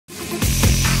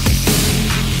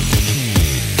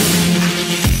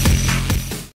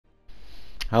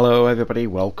Hello everybody,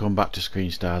 welcome back to Screen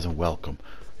Stars and welcome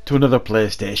to another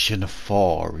PlayStation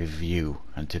 4 review.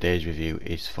 And today's review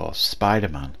is for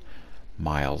Spider-Man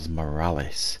Miles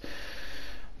Morales.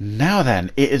 Now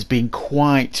then, it has been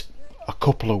quite a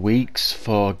couple of weeks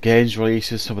for games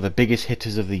releases. Some of the biggest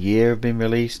hitters of the year have been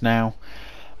released now.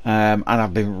 And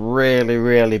I've been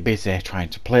really busy trying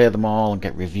to play them all and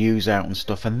get reviews out and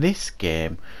stuff. And this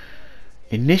game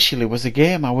initially was a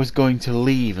game I was going to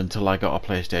leave until I got a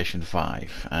PlayStation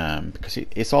 5, because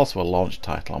it's also a launch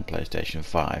title on PlayStation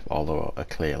 5, although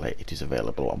clearly it is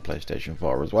available on PlayStation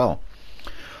 4 as well.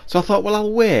 So I thought, well,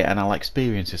 I'll wait and I'll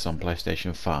experience this on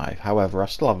PlayStation 5. However, I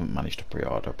still haven't managed to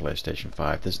pre-order a PlayStation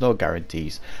 5. There's no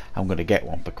guarantees I'm going to get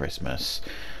one for Christmas.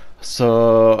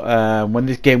 So when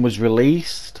this game was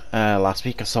released last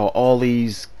week, I saw all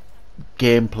these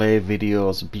gameplay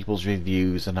videos and people's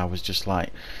reviews, and I was just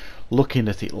like looking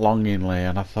at it longingly,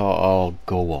 and I thought, oh,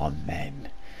 go on then.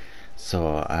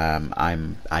 So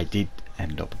I did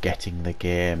end up getting the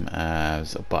game,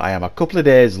 but I am a couple of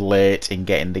days late in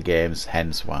getting the games,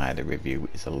 hence why the review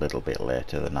is a little bit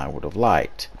later than I would have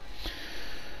liked.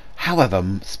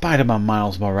 However, Spider-Man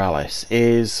Miles Morales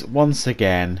is once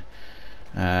again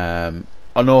an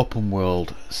open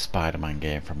world Spider-Man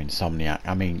game from Insomniac.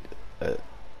 I mean,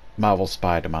 Marvel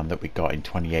Spider-Man that we got in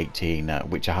 2018,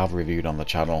 which I have reviewed on the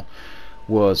channel,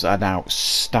 was an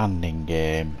outstanding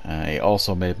game. It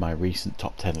also made my recent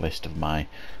top 10 list of my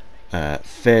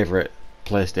favourite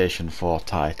PlayStation 4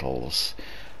 titles.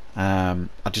 I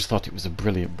just thought it was a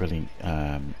brilliant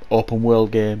open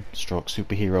world game, stroke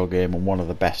superhero game, and one of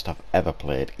the best I've ever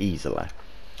played, easily.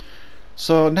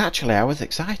 So naturally I was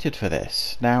excited for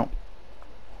this. Now,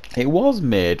 it was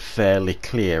made fairly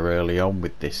clear early on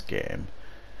with this game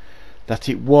that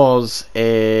it was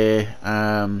a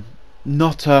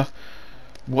not a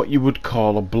what you would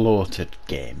call a bloated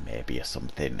game, maybe, or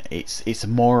something. It's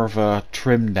more of a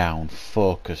trimmed down,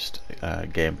 focused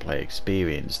gameplay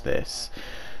experience, this,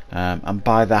 and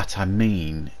by that I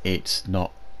mean it's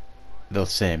not the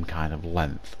same kind of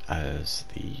length as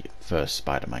the first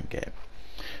Spider-Man game.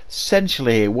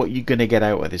 Essentially, what you're going to get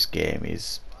out of this game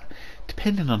is,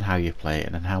 depending on how you play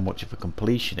it and how much of a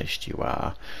completionist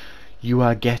you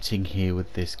are getting here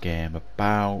with this game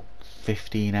about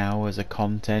 15 hours of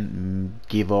content,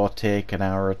 give or take an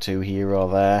hour or two here or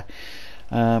there,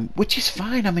 which is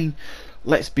fine. I mean,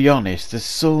 let's be honest, there's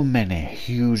so many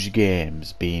huge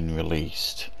games being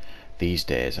released these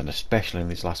days, and especially in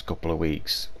these last couple of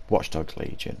weeks. Watch Dogs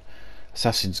Legion,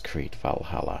 Assassin's Creed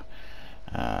Valhalla,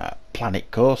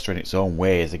 Planet Coaster in its own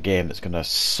way is a game that's going to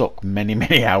suck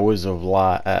many hours of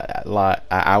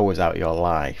hours out of your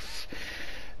life.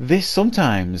 This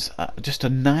sometimes just a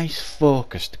nice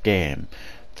focused game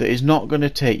that is not going to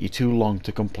take you too long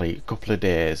to complete, a couple of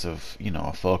days of, you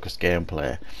know, focused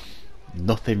gameplay.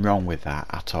 Nothing wrong with that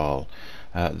at all.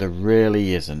 There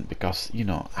really isn't, because, you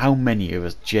know, how many of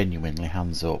us genuinely,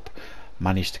 hands up,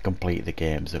 manage to complete the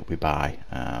games that we buy?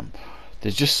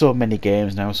 There's just so many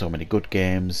games now, so many good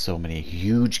games, so many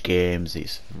huge games.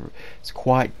 It's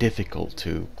quite difficult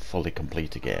to fully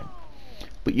complete a game,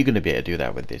 but you're going to be able to do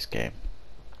that with this game.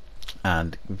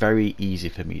 And very easy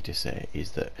for me to say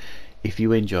is that if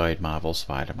you enjoyed Marvel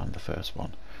Spider-Man, the first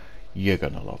one, you're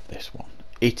going to love this one.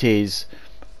 It is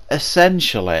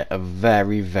essentially a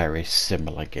very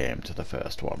similar game to the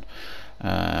first one.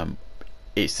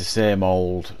 It's the same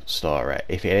old story.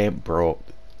 If it ain't broke,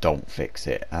 don't fix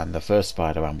it. And the first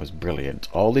Spider-Man was brilliant.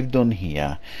 All they've done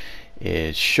here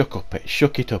is shook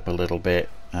it up a little bit.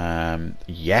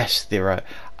 Yes, there are,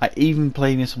 even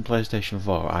playing this on PlayStation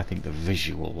 4, I think the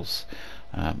visuals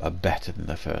are better than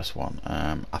the first one.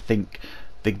 I think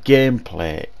the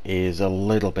gameplay is a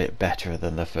little bit better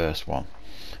than the first one.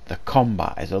 The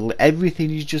combat is everything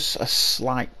is just a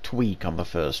slight tweak on the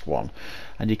first one,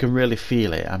 and you can really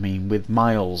feel it. I mean, with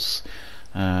Miles,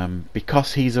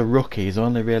 because he's a rookie, he's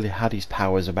only really had his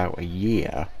powers about a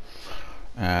year.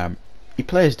 He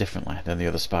plays differently than the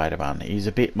other Spider-Man. He's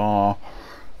a bit more,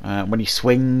 when he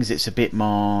swings, it's a bit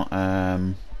more,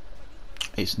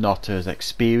 it's not as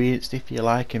experienced, if you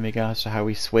like, in regards to how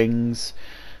he swings.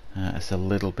 It's a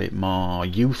little bit more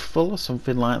youthful or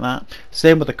something like that.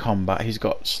 Same with the combat. He's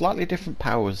got slightly different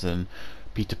powers than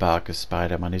Peter Parker's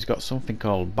Spider-Man. He's got something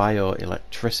called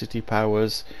bioelectricity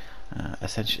powers.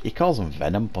 Essentially, he calls them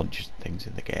venom punches and things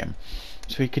in the game.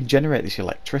 So he can generate this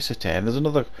electricity, and there's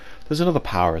another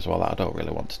power as well that I don't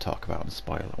really want to talk about and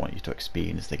spoil. I want you to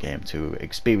experience the game, to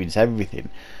experience everything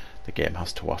the game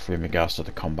has to offer in regards to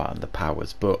the combat and the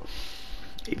powers. But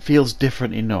it feels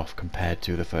different enough compared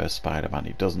to the first Spider-Man.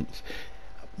 It doesn't.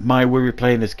 My worry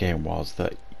playing this game was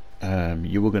that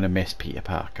you were going to miss Peter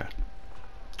Parker.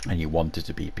 and you wanted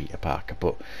to be Peter Parker,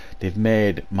 but they've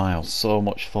made Miles so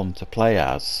much fun to play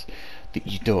as that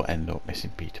you don't end up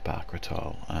missing Peter Parker at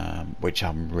all, which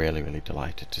I'm really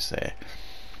delighted to say.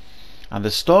 And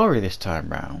the story this time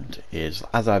round is,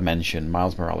 as I mentioned,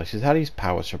 Miles Morales has had his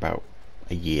powers for about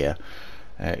a year.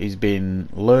 He's been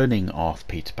learning off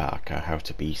Peter Parker how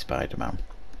to be Spider-Man,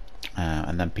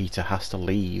 and then Peter has to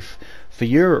leave for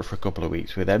Europe for a couple of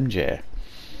weeks with MJ,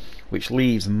 which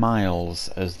leaves Miles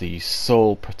as the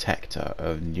sole protector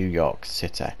of New York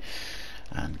City.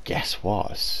 And guess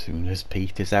what? As soon as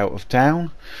Peter's out of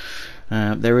town,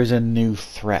 there is a new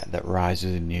threat that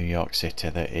rises in New York City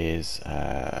that is...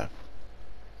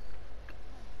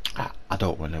 I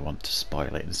don't really want to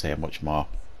spoil it and say much more,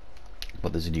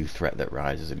 but there's a new threat that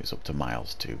rises, and it's up to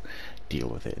Miles to deal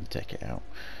with it and take it out.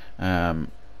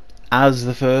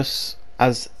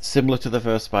 As similar to the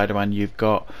first Spider-Man, you've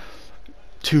got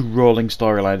two rolling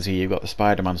storylines here. You've got the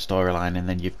Spider-Man storyline, and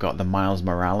then you've got the Miles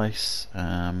Morales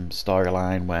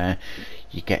storyline, where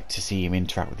you get to see him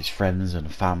interact with his friends and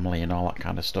family and all that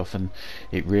kind of stuff, and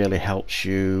it really helps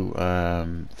you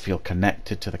feel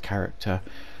connected to the character.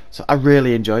 So I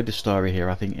really enjoyed the story here.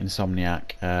 I think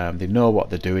Insomniac, they know what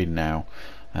they're doing now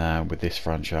with this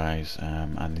franchise,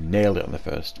 and they nailed it on the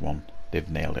first one. They've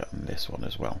nailed it on this one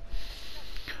as well.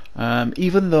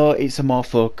 Even though it's a more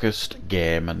focused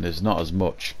game and there's not as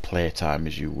much playtime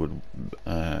as you would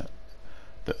that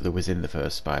there was in the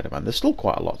first Spider-Man, there's still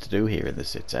quite a lot to do here in the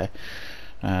city.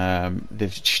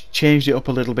 They've changed it up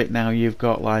a little bit now. You've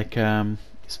got like Miles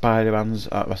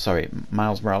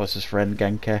Morales' friend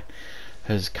Genki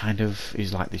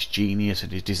is like this genius,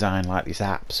 and he's designed like this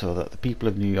app so that the people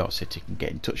of New York City can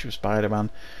get in touch with Spider-Man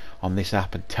on this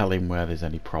app and tell him where there's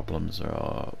any problems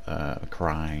or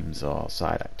crimes or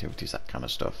side activities, that kind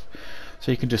of stuff.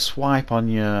 So you can just swipe on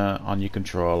your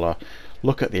controller,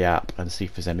 look at the app and see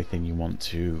if there's anything you want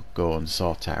to go and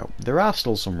sort out. There are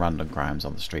still some random crimes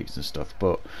on the streets and stuff,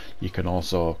 but you can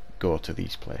also go to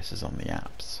these places on the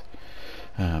apps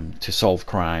to solve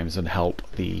crimes and help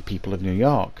the people of New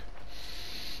York.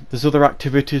 There's other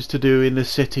activities to do in the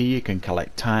city. You can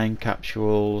collect time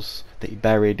capsules that you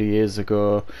buried years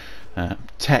ago,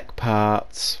 tech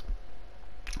parts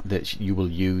that you will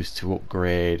use to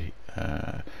upgrade,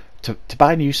 to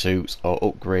buy new suits or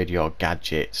upgrade your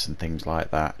gadgets and things like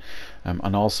that.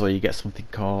 And also you get something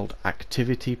called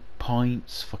activity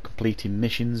points for completing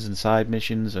missions and side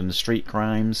missions and street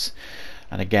crimes.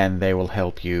 And again, they will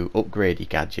help you upgrade your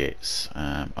gadgets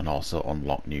and also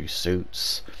unlock new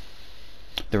suits.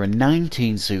 There are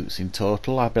 19 suits in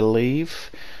total, I believe.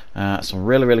 Some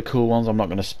really cool ones. I'm not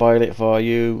going to spoil it for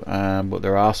you, but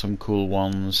there are some cool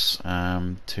ones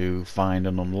to find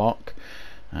and unlock.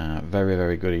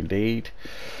 Very good indeed.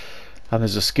 And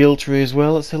there's a skill tree as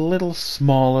well. It's a little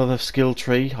smaller, the skill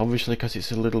tree, obviously, because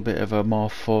it's a little bit of a more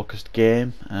focused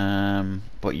game.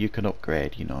 But you can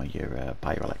upgrade, you know, your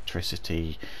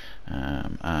bioelectricity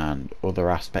and other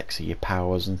aspects of your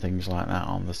powers and things like that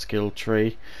on the skill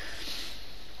tree.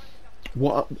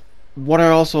 What I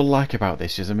also like about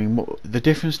this is, I mean, the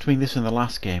difference between this and the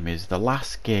last game is the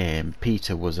last game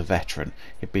Peter was a veteran.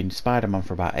 He'd been Spider-Man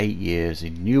for about 8 years. He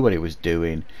knew what he was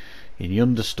doing. He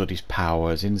understood his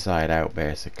powers inside out,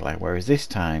 basically. Whereas this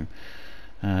time,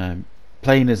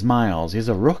 playing as Miles, he's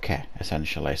a rookie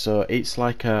essentially. So it's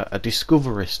like a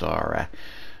discovery story,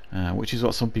 which is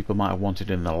what some people might have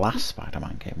wanted in the last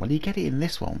Spider-Man game. Well, you get it in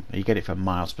this one. You get it from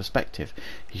Miles' perspective.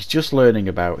 He's just learning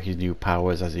about his new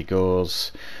powers as he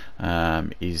goes.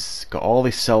 He's got all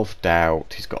his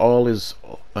self-doubt. He's got all his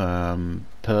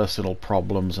personal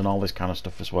problems and all this kind of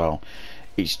stuff as well.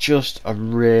 It's just a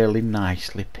really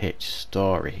nicely pitched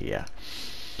story here.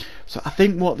 So I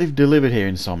think what they've delivered here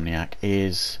in Insomniac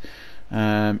is,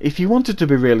 if you wanted to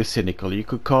be really cynical, you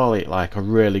could call it like a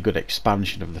really good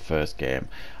expansion of the first game.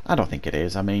 I don't think it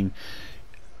is. I mean,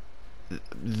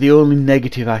 the only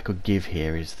negative I could give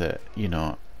here is that, you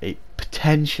know, it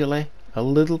potentially a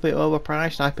little bit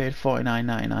overpriced. I paid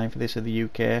 $49.99 for this in the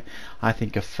UK. I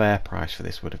think a fair price for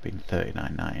this would have been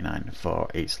 $39.99 for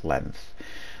its length.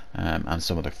 And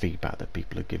some of the feedback that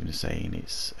people have given saying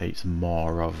it's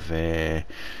more of a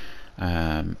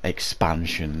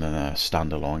expansion than a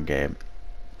standalone game.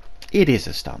 It is a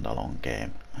standalone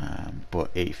game,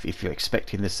 but if you're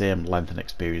expecting the same length and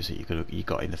experience that you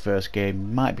got in the first game, you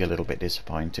might be a little bit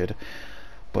disappointed.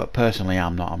 But personally,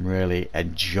 I'm not. I'm really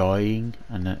enjoying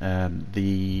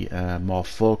the more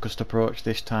focused approach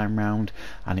this time round,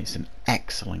 and it's an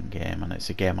excellent game, and it's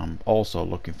a game I'm also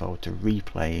looking forward to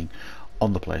replaying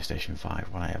on the PlayStation 5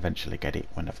 when I eventually get it,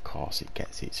 when of course it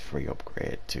gets its free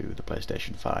upgrade to the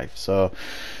PlayStation 5. So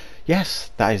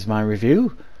yes, that is my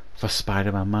review for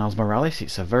Spider-Man Miles Morales.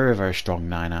 It's a very, very strong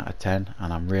 9 out of 10,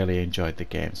 and I'm really enjoyed the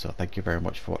game. So thank you very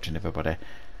much for watching, everybody.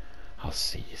 I'll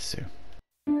see you soon.